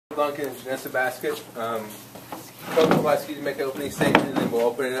Duncan and Janessa Bassett. Coach will ask you to make an opening statement, and then we'll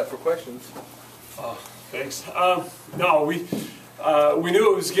open it up for questions. Thanks. No, we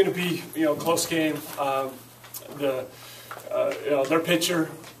knew it was going to be a close game. Their pitcher,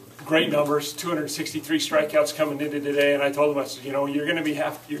 great numbers, 263 strikeouts coming into today, and I told them, I said, you're going to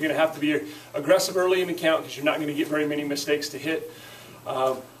have to be aggressive early in the count because you're not going to get very many mistakes to hit.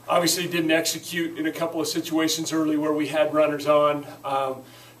 Obviously, didn't execute in a couple of situations early where we had runners on.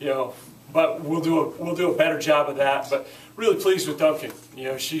 But we'll do a better job of that. But really pleased with Duncan.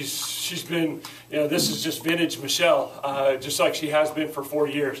 She's been, this is just vintage Michelle, just like she has been for 4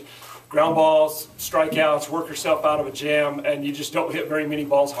 years. Ground balls, strikeouts, work herself out of a jam, and you just don't hit very many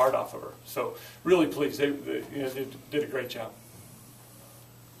balls hard off of her. So really pleased. They did a great job.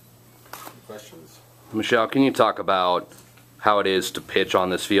 Questions? Michelle, can you talk about how it is to pitch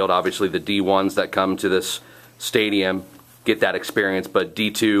on this field? Obviously, the D1s that come to this stadium get that experience, but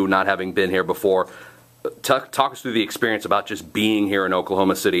D2, not having been here before, talk us through the experience about just being here in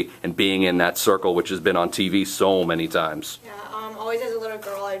Oklahoma City and being in that circle, which has been on TV so many times. Yeah, always as a little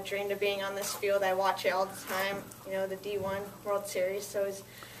girl, I dreamed of being on this field. I watch it all the time, the D1 World Series, so it's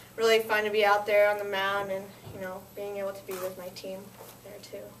really fun to be out there on the mound and, being able to be with my team there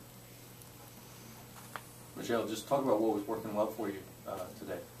too. Michelle, just talk about what was working well for you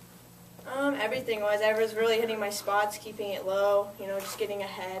today. Everything was. I was really hitting my spots, keeping it low, just getting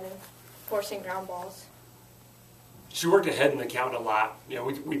ahead and forcing ground balls. She worked ahead in the count a lot.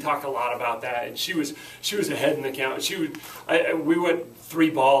 We talked a lot about that, and she was ahead in the count. We went 3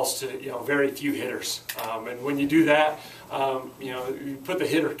 balls to very few hitters, and when you do that, you put the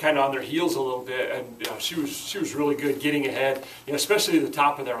hitter kind of on their heels a little bit, and she was really good getting ahead, especially the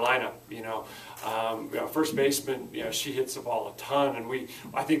top of their lineup. First baseman, she hits the ball a ton, and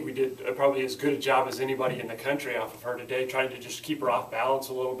I think we did probably as good a job as anybody in the country off of her today, trying to just keep her off balance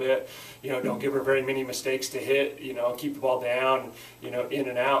a little bit. Don't give her very many mistakes to hit. Keep the ball down. In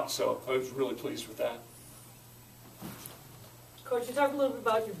and out. So I was really pleased with that. Coach, you talked a little bit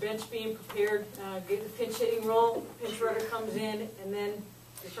about your bench being prepared, getting the pinch hitting role. Pinch runner comes in, and then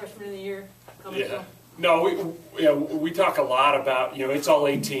your freshman of the year comes in. No, we talk a lot about, it's all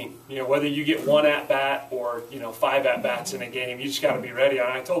 18. Whether you get 1 at-bat or, 5 at-bats in a game, you just got to be ready. And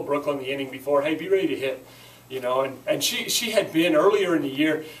I told Brooklyn the inning before, hey, be ready to hit. And she had been, earlier in the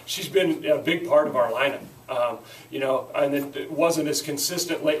year, she's been a big part of our lineup. And it wasn't as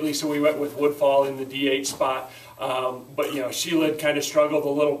consistent lately, so we went with Woodfall in the DH spot. But Sheila had kind of struggled a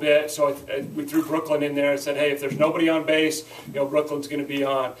little bit, so we threw Brooklyn in there and said, hey, if there's nobody on base, Brooklyn's going to be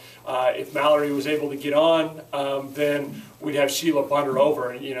on. If Mallory was able to get on, then we'd have Sheila bunt her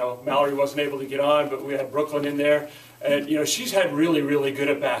over. And Mallory wasn't able to get on, but we had Brooklyn in there. And she's had really, really good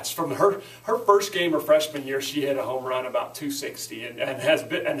at bats. From her first game her freshman year, she hit a home run about 260, and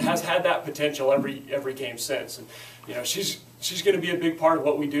has had that potential every game since. And she's going to be a big part of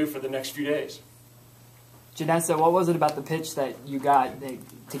what we do for the next few days. Janessa, what was it about the pitch that you got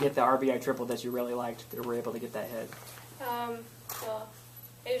to get the RBI triple that you really liked, that were able to get that hit? Well,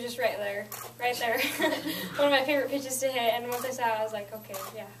 it was just right there. One of my favorite pitches to hit, and once I saw it, I was like, okay,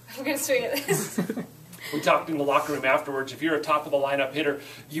 yeah, I'm going to swing at this. We talked in the locker room afterwards, if you're a top-of-the-lineup hitter,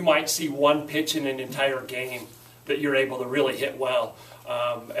 you might see one pitch in an entire game that you're able to really hit well.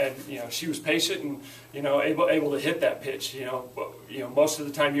 And she was patient and able to hit that pitch. Most of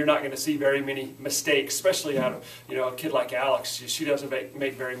the time you're not going to see very many mistakes, especially out of a kid like Alex. She doesn't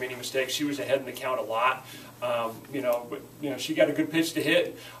make very many mistakes. She was ahead in the count a lot. But she got a good pitch to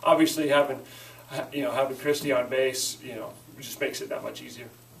hit. Obviously having Christy on base just makes it that much easier.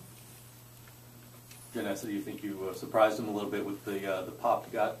 Janessa, do you think you surprised them a little bit with the pop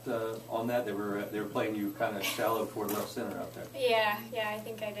you got on that? They were playing you kind of shallow toward left center out there. Yeah, I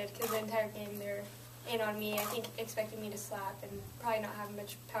think I did, because the entire game they were in on me. I think expecting me to slap and probably not have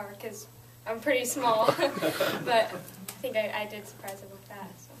much power because I'm pretty small. But I think I did surprise them with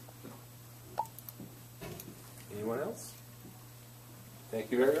that. So. Anyone else?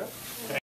 Thank you very much.